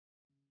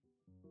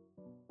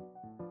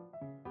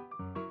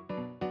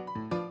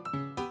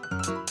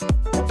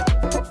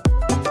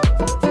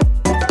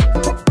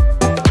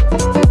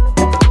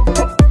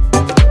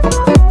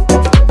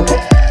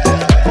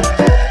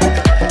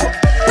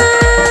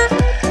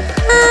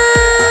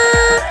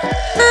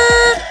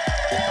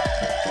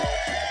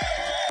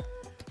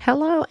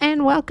Hello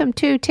and welcome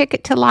to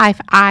Ticket to Life.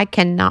 I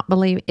cannot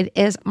believe it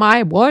is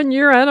my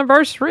 1-year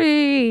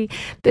anniversary.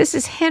 This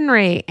is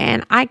Henry,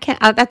 and I can't.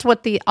 That's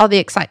what all the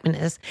excitement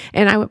is.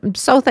 And I'm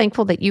so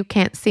thankful that you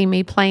can't see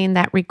me playing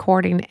that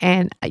recording.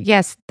 And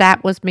yes,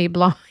 that was me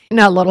blowing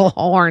a little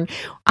horn.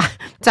 It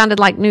sounded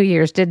like New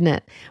Year's, didn't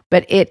it?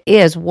 But it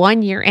is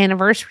 1-year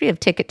anniversary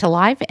of Ticket to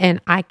Life, and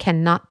I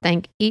cannot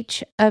thank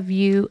each of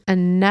you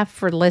enough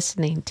for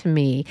listening to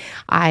me.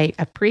 I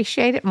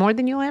appreciate it more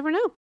than you'll ever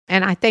know.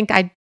 And I think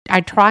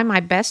I try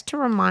my best to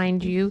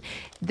remind you,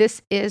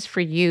 this is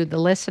for you, the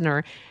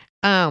listener.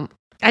 I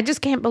just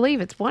can't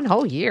believe it's one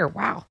whole year.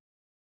 Wow.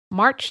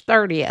 March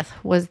 30th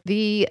was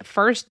the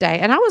first day.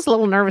 And I was a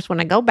little nervous when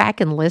I go back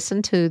and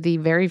listen to the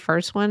very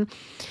first one.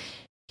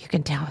 You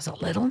can tell I was a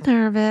little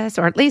nervous,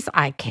 or at least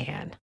I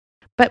can.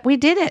 But we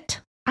did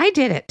it. I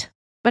did it.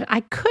 But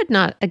I could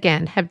not,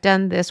 again, have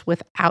done this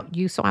without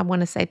you. So I want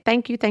to say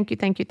thank you, thank you,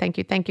 thank you, thank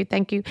you, thank you,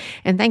 thank you.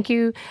 And thank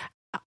you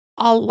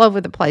all over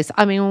the place.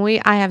 I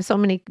mean, I have so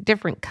many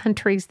different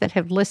countries that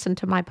have listened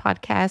to my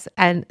podcast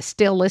and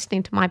still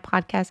listening to my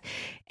podcast.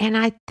 And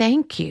I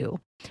thank you.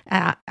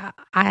 I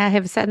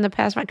have said in the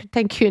past, if I could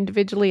thank you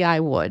individually, I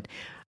would.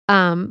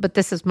 But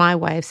this is my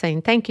way of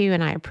saying thank you,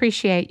 and I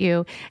appreciate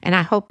you. And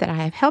I hope that I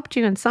have helped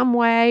you in some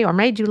way or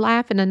made you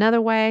laugh in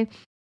another way.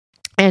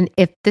 And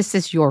if this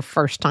is your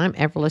first time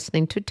ever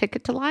listening to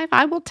Ticket to Life,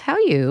 I will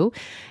tell you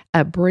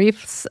a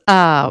brief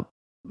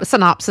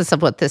synopsis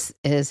of what this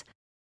is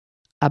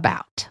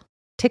about.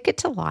 Ticket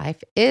to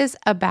Life is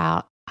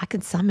about, I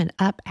can sum it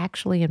up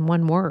actually in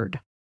one word.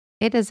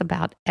 It is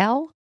about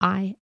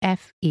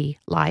L-I-F-E,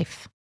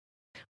 life.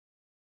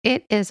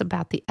 It is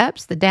about the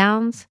ups, the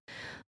downs,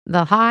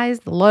 the highs,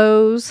 the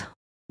lows,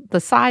 the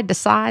side to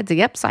sides,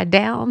 the upside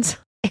downs.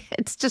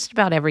 It's just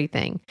about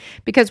everything,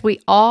 because we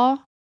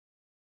all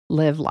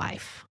live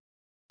life.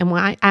 And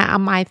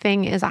my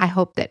thing is, I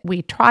hope that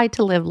we try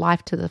to live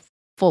life to the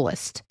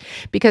fullest,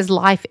 because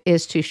life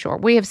is too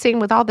short. We have seen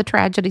with all the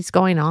tragedies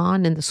going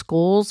on in the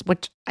schools,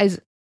 which is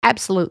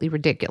absolutely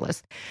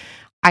ridiculous.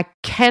 I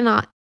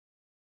cannot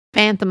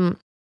fathom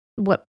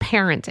what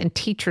parents and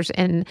teachers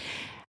and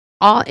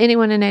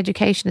anyone in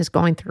education is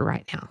going through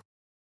right now.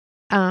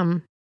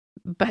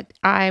 But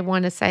I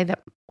want to say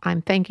that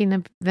I'm thinking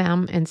of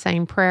them and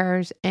saying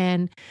prayers,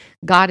 and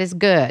God is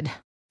good.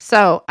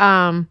 So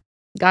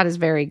God is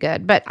very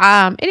good. But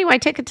anyway,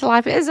 Ticket to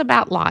Life is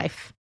about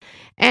life.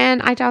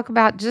 And I talk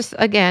about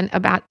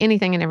about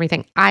anything and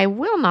everything. I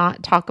will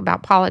not talk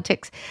about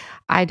politics.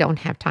 I don't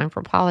have time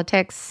for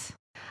politics.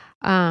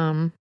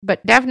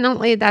 But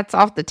definitely that's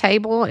off the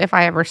table. If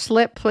I ever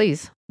slip,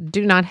 please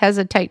do not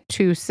hesitate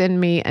to send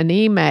me an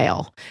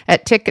email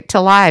at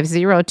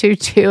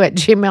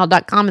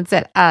tickettolive022@gmail.com and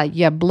said,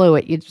 you blew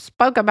it. You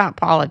spoke about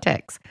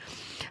politics.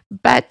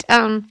 But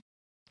I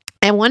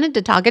wanted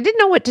to talk. I didn't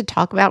know what to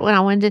talk about when I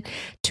wanted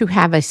to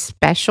have a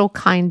special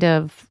kind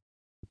of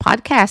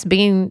podcast,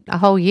 being a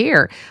whole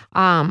year.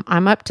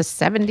 I'm up to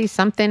 70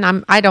 something.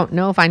 I don't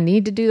know if I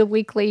need to do the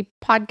weekly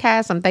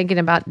podcast. I'm thinking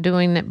about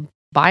doing it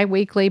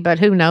bi-weekly, but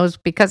who knows,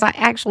 because I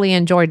actually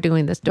enjoy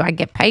doing this. Do I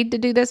get paid to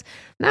do this?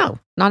 No,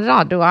 not at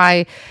all.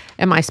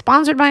 Am I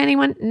sponsored by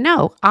anyone?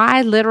 No,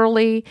 I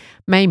literally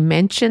may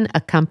mention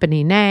a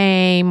company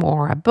name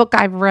or a book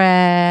I've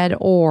read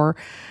or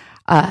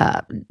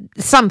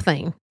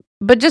something.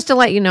 But just to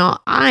let you know,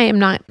 I am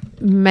not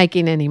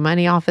making any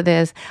money off of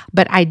this,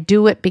 but I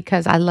do it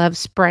because I love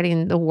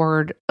spreading the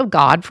word of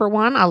God, for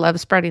one. I love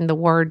spreading the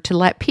word to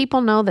let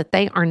people know that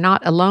they are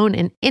not alone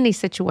in any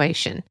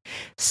situation.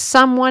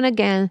 Someone,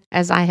 again,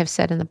 as I have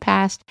said in the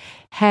past,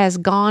 has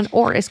gone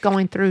or is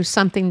going through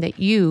something that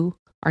you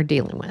are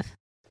dealing with.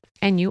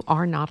 And you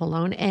are not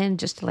alone. And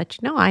just to let you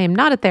know, I am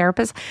not a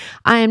therapist.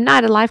 I am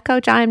not a life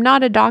coach. I am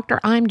not a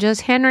doctor. I'm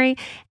just Henry.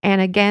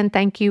 And again,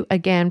 thank you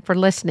again for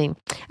listening.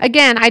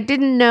 Again, I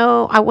didn't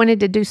know I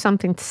wanted to do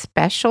something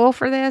special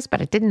for this, but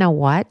I didn't know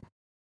what.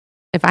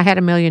 If I had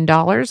 $1 million,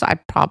 I'd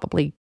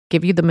probably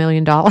give you the $1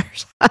 million.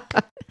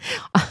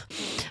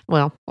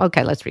 Well,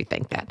 okay, let's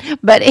rethink that.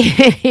 But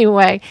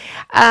anyway,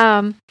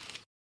 I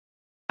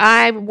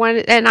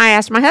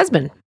asked my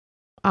husband,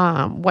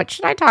 what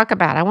should I talk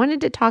about? I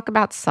wanted to talk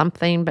about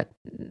something,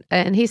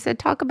 and he said,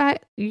 talk about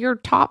your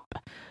top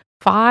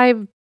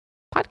 5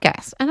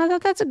 podcasts. And I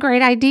thought that's a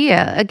great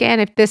idea. Again,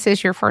 if this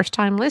is your first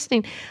time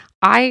listening,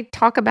 I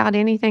talk about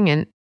anything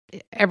and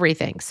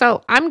everything.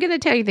 So I'm going to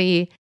tell you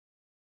the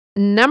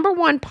number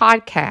 1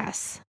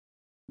 podcast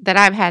that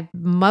I've had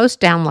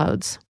most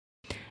downloads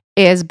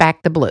is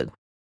Back the Blue.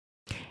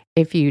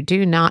 If you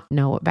do not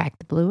know what Back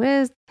the Blue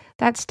is,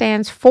 that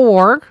stands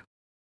for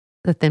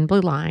the Thin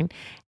Blue Line.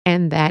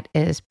 And that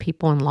is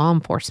people in law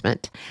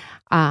enforcement.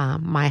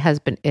 My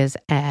husband is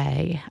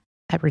a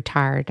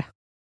retired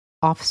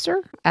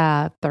officer,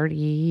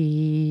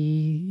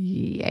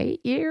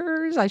 38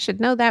 years. I should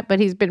know that, but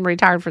he's been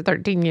retired for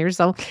 13 years.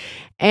 So,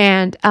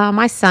 and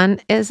my son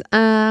is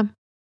an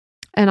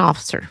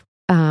officer.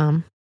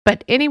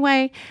 But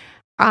anyway,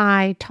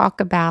 I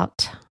talk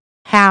about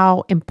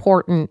how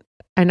important,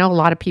 I know a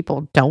lot of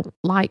people don't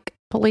like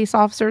police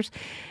officers,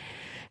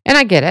 and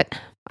I get it.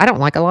 I don't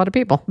like a lot of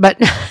people, but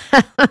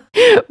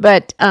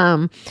but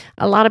a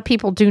lot of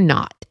people do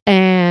not.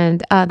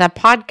 And that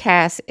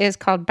podcast is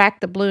called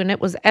Back the Blue, and it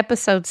was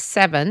episode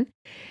 7.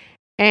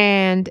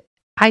 And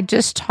I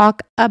just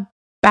talk about,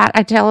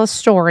 I tell a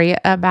story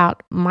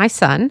about my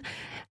son,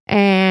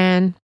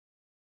 and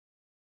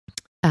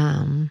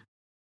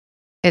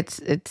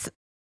it's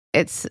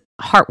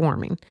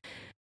heartwarming.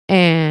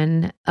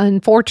 And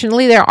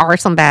unfortunately, there are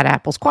some bad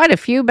apples, quite a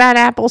few bad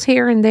apples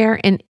here and there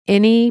in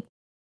any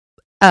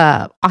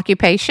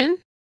occupation.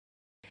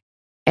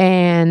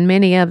 And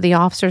many of the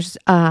officers,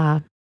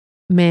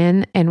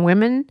 men and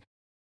women,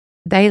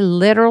 they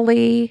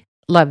literally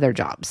love their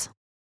jobs.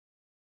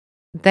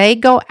 They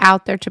go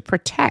out there to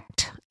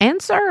protect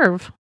and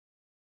serve.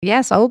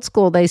 Yes, old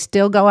school, they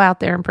still go out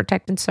there and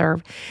protect and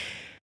serve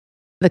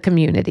the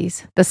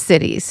communities, the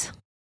cities.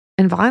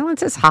 And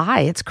violence is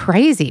high. It's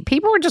crazy.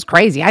 People are just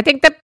crazy. I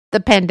think that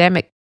the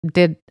pandemic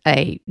did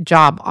a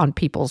job on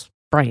people's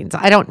brains.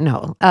 I don't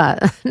know.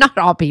 Not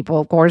all people,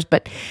 of course,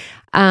 but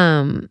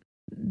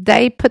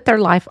they put their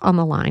life on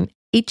the line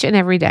each and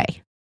every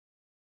day.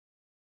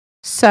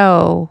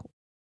 So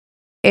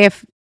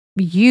if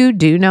you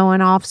do know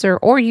an officer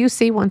or you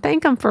see one,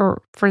 thank them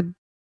for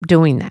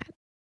doing that.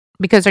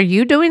 Because are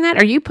you doing that?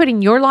 Are you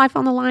putting your life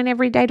on the line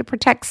every day to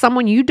protect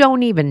someone you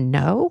don't even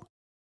know?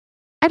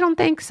 I don't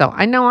think so.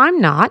 I know I'm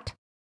not.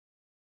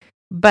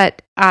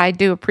 But I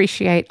do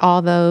appreciate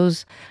all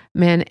those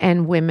men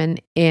and women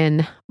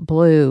in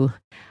blue.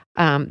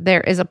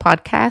 There is a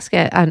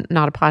podcast,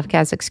 not a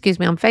podcast, excuse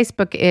me, on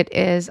Facebook. It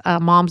is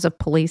Moms of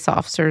Police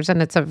Officers.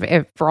 And it's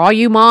for all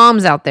you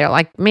moms out there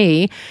like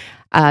me,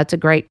 it's a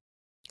great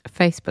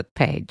Facebook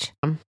page.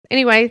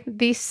 Anyway,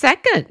 the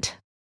second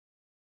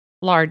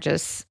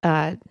largest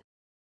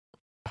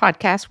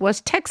podcast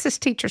was Texas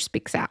Teacher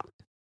Speaks Out.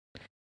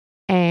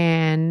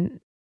 And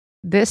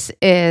this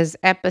was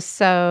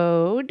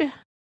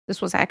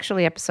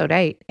actually episode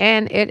 8,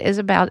 and it is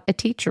about a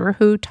teacher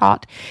who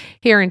taught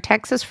here in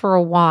Texas for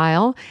a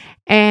while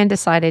and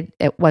decided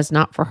it was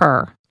not for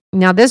her.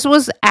 Now, this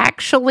was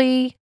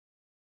actually,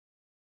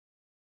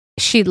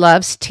 she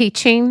loves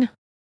teaching,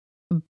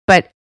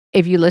 but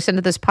if you listen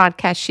to this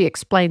podcast, she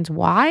explains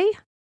why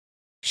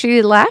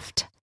she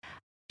left.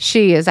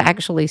 She is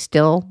actually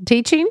still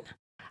teaching,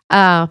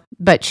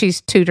 but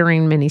she's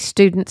tutoring many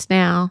students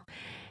now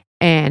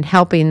and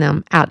helping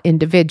them out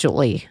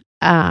individually.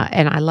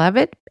 And I love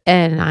it.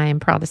 And I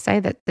am proud to say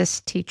that this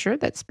teacher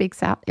that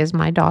speaks out is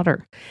my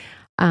daughter.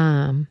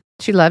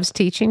 She loves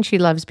teaching. She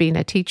loves being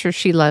a teacher.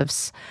 She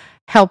loves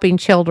helping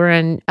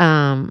children.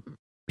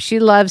 She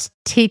loves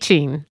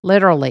teaching,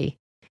 literally.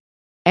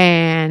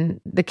 And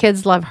the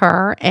kids love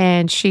her.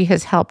 And she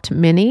has helped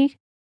many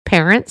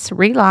parents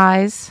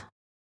realize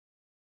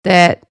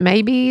that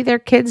maybe their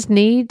kids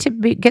need to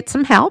get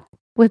some help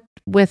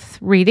with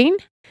reading.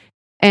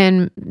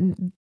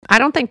 And I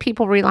don't think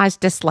people realize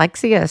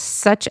dyslexia is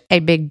such a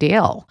big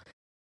deal.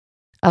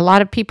 A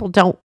lot of people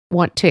don't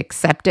want to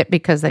accept it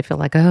because they feel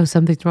like, oh,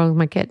 something's wrong with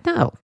my kid.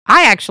 No,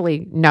 I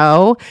actually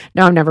know.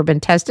 No, I've never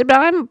been tested, but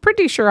I'm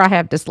pretty sure I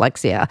have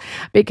dyslexia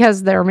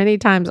because there are many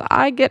times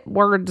I get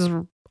words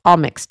all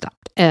mixed up.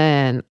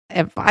 And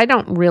if I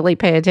don't really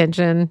pay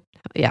attention,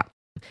 yeah.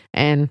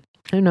 And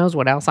who knows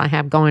what else I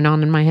have going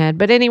on in my head.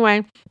 But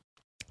anyway,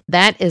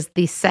 that is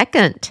the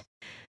second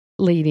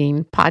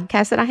leading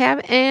podcast that I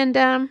have.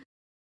 And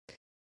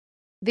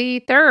the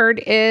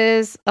third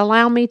is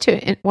allow me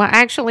to, well,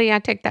 actually, I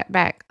take that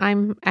back.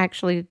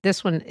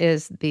 This one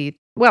is the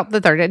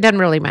third, it doesn't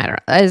really matter,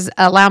 is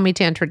allow me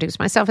to introduce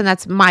myself. And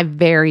that's my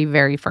very,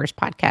 very first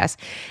podcast.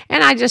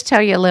 And I just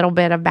tell you a little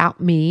bit about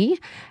me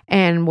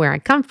and where I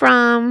come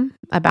from,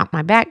 about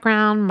my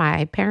background,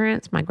 my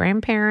parents, my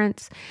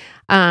grandparents.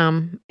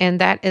 And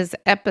that is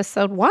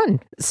episode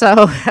 1.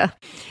 So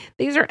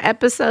these are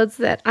episodes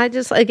that I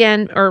just,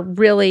 again, are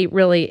really,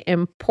 really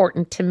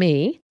important to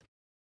me.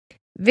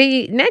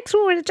 The next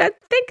one, which I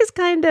think is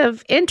kind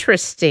of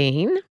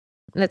interesting,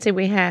 let's see,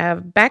 we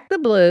have Back the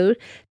Blue,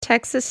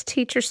 Texas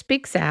Teacher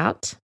Speaks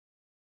Out,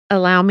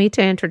 allow me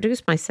to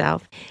introduce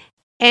myself.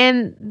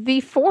 And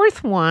the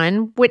fourth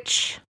one,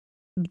 which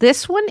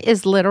this one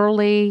is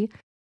literally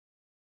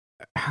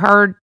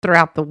heard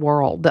throughout the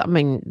world. I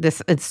mean,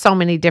 it's so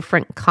many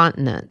different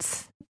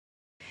continents.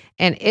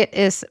 And it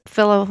is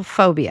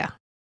philophobia.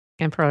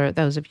 And for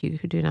those of you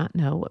who do not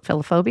know what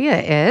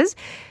philophobia is,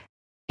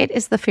 it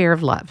is the fear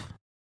of love.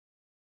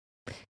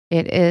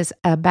 It is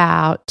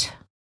about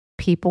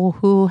people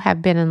who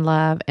have been in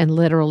love and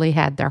literally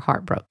had their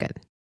heart broken.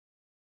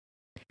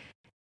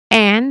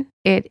 And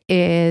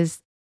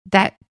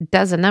that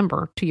does a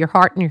number to your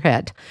heart and your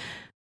head.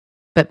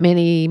 But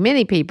many,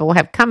 many people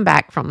have come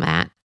back from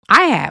that.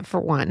 I have, for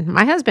one.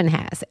 My husband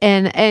has.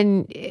 And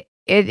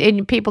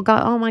and people go,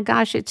 oh my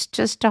gosh, it's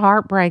just a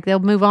heartbreak. They'll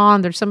move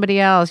on. There's somebody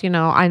else.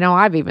 I know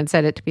I've even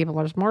said it to people.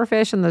 There's more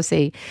fish in the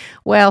sea.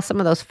 Well, some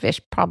of those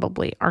fish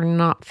probably are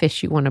not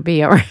fish you want to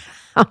be around.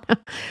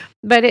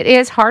 But it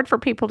is hard for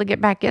people to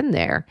get back in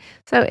there.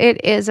 So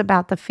it is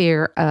about the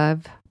fear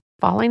of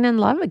falling in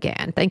love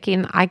again,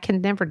 thinking I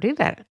can never do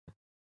that.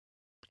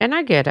 And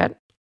I get it.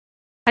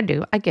 I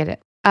do. I get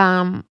it.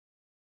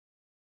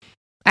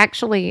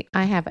 Actually,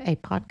 I have a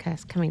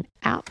podcast coming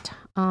out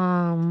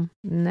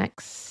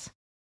next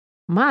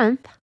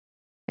month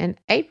in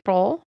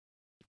April,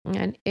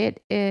 and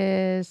it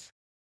is,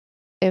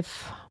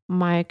 if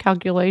my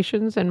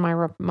calculations and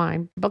my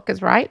book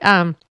is right,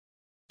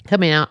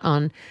 coming out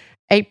on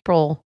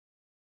April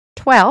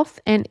 12th,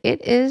 and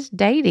it is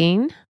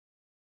dating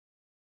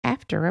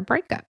after a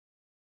breakup.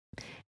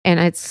 And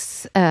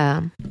it's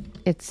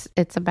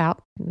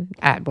about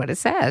what it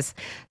says.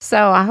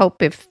 So I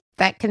hope if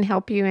that can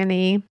help you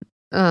any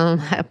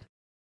philophobia,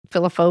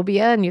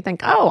 and you think,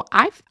 oh,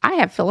 I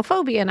have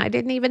philophobia and I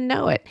didn't even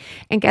know it.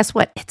 And guess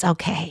what? It's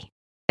okay.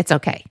 It's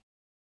okay.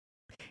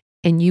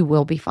 And you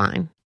will be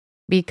fine.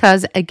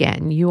 Because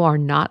again, you are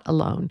not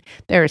alone.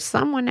 There is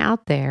someone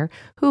out there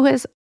who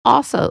has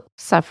also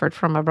suffered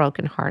from a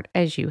broken heart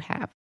as you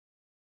have.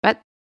 But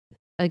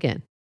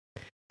again,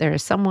 there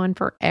is someone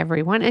for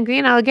everyone. And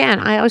again,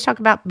 I always talk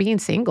about being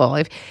single.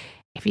 If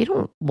you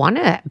don't want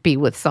to be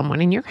with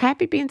someone and you're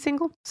happy being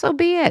single, so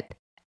be it.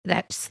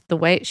 That's the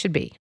way it should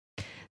be.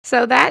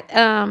 So that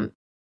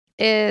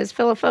is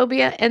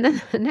philophobia. And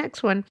then the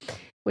next one,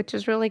 which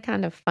is really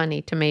kind of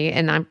funny to me,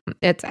 and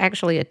it's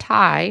actually a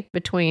tie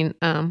between,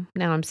 now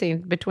I'm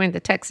seeing between the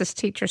Texas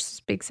Teacher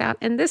Speaks Out,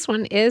 and this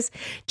one is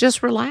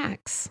just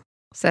relax,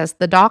 says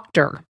the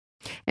doctor.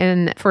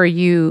 And for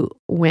you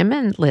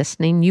women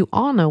listening, you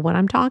all know what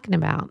I'm talking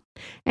about.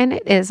 And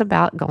it is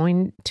about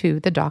going to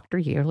the doctor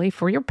yearly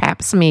for your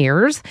pap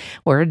smears.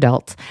 We're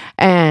adults.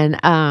 And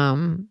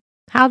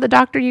how the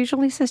doctor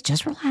usually says,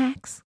 just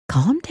relax,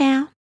 calm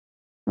down.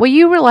 Well,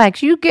 you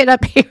relax. You get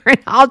up here and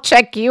I'll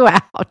check you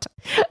out.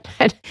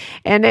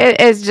 And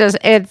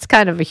it's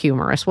kind of a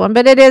humorous one,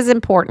 but it is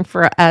important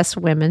for us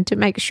women to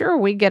make sure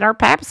we get our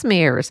pap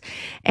smears.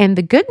 And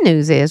the good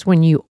news is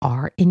when you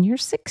are in your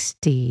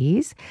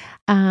 60s,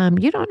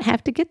 you don't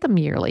have to get them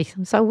yearly.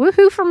 So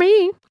woohoo for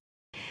me.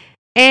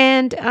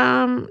 And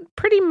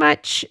pretty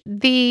much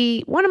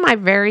one of my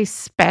very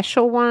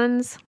special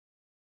ones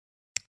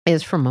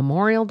is from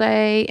Memorial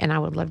Day. And I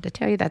would love to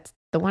tell you that's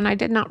the one I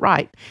did not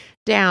write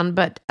down,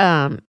 but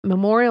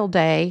Memorial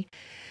Day.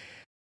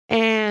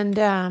 And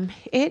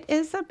it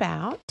is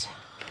about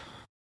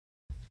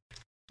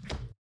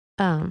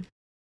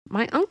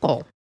my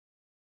uncle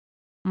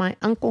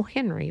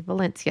Henry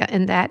Valencia.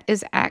 And that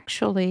is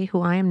actually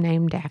who I am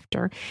named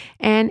after.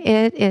 And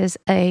it is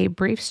a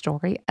brief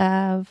story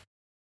of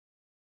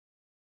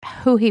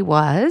who he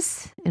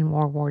was in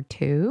World War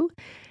II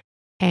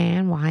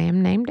and why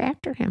I'm named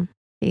after him.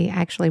 He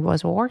actually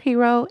was a war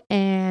hero,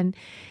 and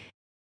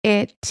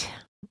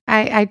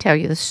I tell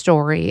you the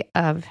story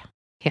of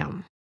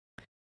him.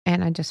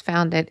 And I just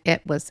found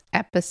it was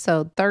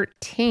episode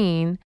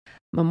 13,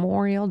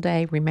 Memorial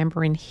Day,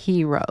 Remembering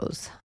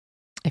Heroes.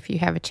 If you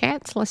have a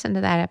chance, listen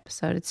to that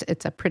episode.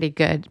 It's a pretty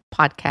good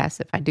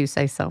podcast, if I do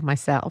say so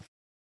myself.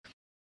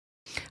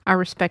 I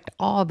respect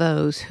all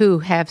those who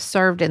have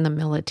served in the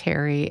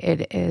military.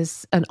 It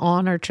is an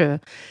honor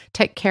to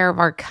take care of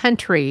our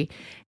country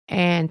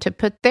and to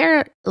put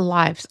their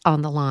lives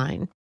on the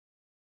line.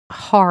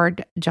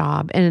 Hard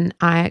job. And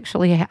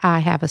I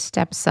have a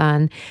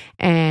stepson,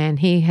 and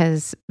he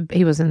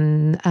was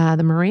in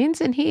the Marines,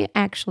 and he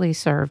actually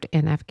served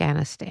in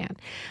Afghanistan.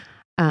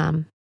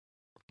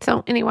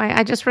 So anyway,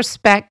 I just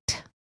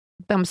respect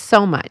them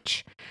so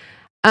much.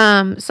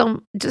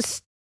 So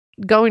just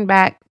going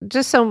back,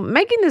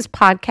 making this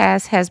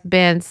podcast has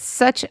been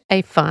such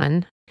a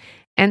fun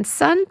and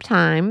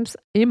sometimes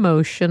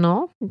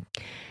emotional.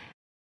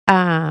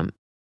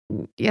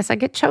 Yes, I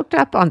get choked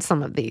up on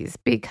some of these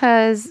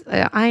because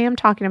I am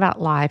talking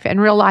about life and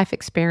real life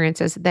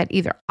experiences that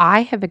either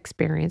I have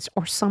experienced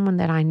or someone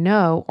that I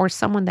know or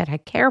someone that I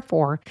care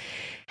for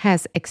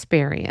has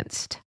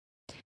experienced.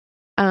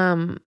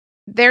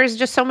 There's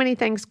just so many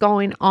things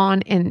going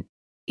on in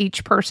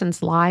each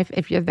person's life.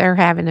 If they're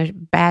having a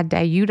bad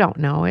day, you don't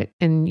know it,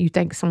 and you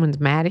think someone's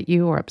mad at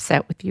you or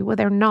upset with you. Well,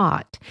 they're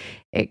not.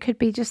 It could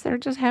be they're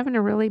just having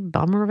a really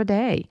bummer of a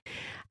day.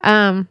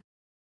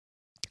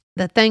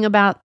 The thing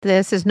about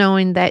this is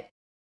knowing that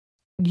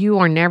you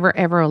are never,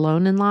 ever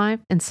alone in life.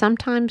 And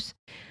sometimes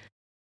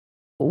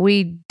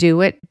we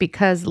do it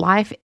because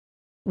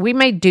we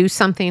may do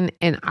something.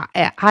 And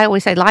I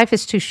always say life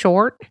is too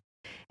short,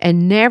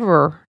 and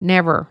never,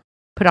 never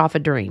put off a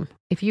dream.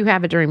 If you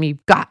have a dream,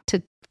 you've got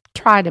to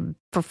try to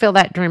fulfill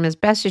that dream as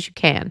best as you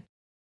can,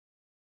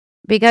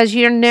 because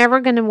you're never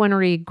going to want to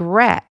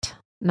regret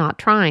not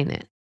trying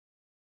it.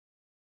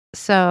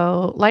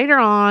 So later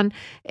on,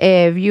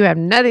 if you have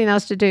nothing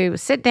else to do,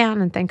 sit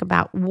down and think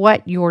about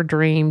what your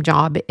dream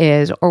job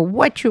is or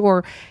what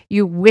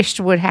you wished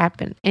would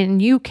happen.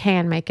 And you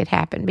can make it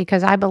happen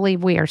because I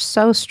believe we are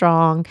so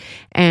strong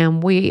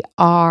and we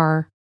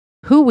are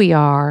who we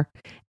are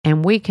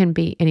and we can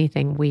be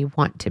anything we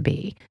want to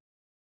be.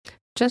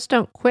 Just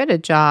don't quit a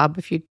job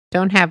if you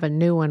don't have a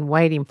new one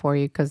waiting for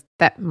you because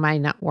that might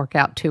not work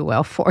out too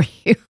well for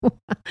you.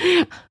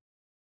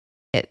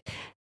 it,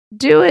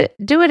 do it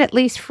at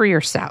least for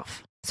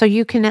yourself so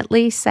you can at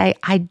least say,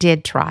 I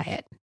did try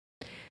it.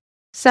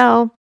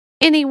 So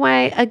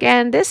anyway,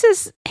 again, this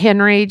is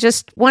Henry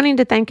just wanting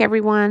to thank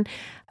everyone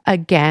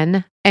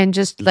again and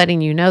just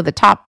letting you know the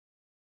top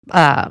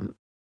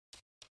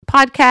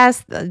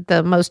podcast,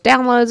 the most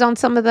downloads on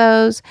some of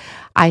those.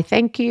 I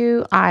thank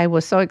you. I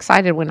was so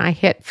excited when I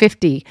hit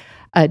 50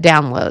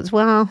 downloads.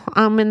 Well,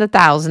 I'm in the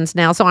thousands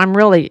now, so I'm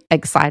really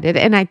excited.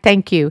 And I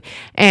thank you.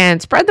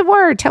 And spread the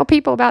word. Tell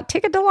people about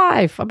Ticket to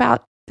Life,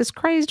 about this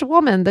crazed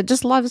woman that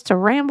just loves to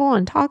ramble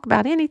and talk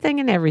about anything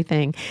and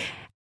everything.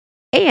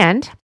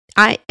 And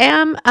I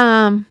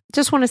am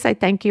just want to say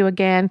thank you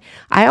again.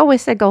 I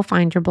always say go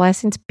find your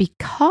blessings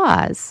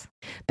because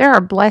there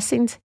are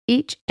blessings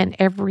each and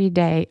every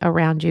day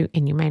around you,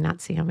 and you may not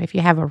see them. If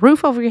you have a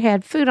roof over your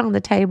head, food on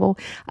the table,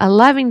 a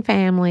loving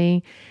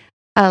family,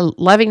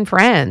 loving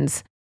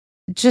friends,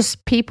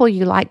 just people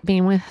you like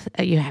being with,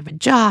 you have a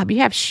job, you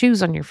have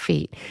shoes on your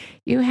feet,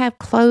 you have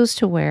clothes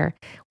to wear.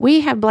 We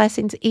have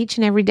blessings each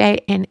and every day,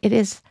 and it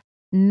is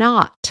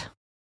not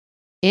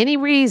any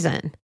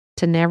reason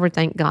to never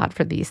thank God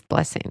for these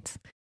blessings.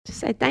 To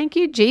say thank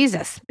you,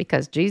 Jesus,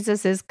 because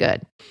Jesus is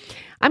good.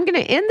 I'm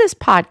going to end this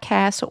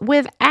podcast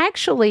with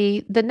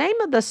actually the name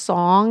of the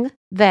song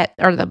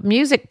or the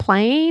music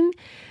playing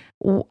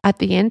at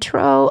the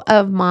intro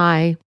of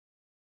my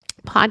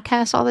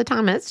podcast all the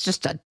time. It's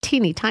just a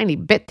teeny tiny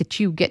bit that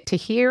you get to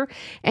hear.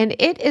 And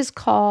it is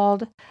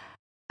called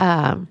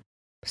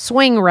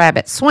Swing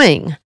Rabbit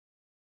Swing.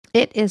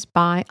 It is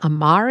by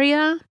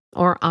Amaria.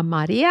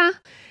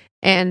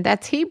 And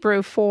that's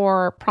Hebrew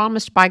for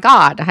promised by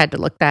God. I had to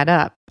look that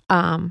up.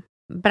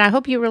 But I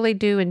hope you really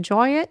do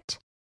enjoy it.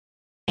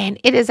 And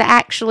it is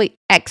actually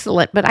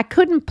excellent, but I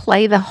couldn't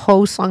play the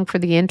whole song for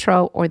the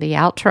intro or the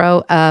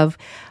outro of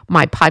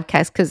my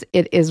podcast because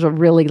it is a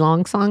really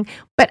long song.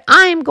 But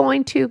I'm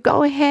going to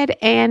go ahead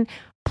and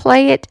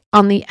play it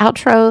on the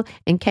outro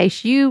in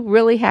case you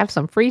really have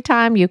some free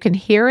time. You can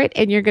hear it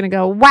and you're going to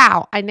go,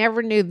 wow, I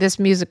never knew this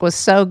music was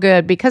so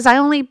good because I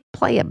only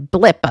play a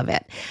blip of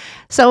it.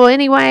 So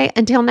anyway,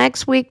 until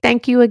next week,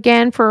 thank you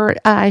again for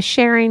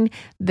sharing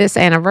this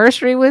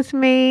anniversary with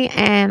me,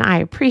 and I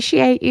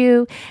appreciate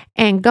you.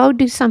 And go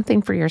do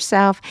something for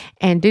yourself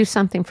and do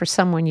something for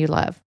someone you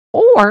love,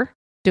 or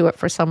do it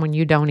for someone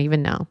you don't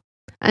even know.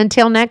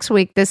 Until next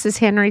week, this is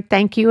Henry.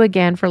 Thank you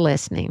again for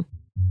listening.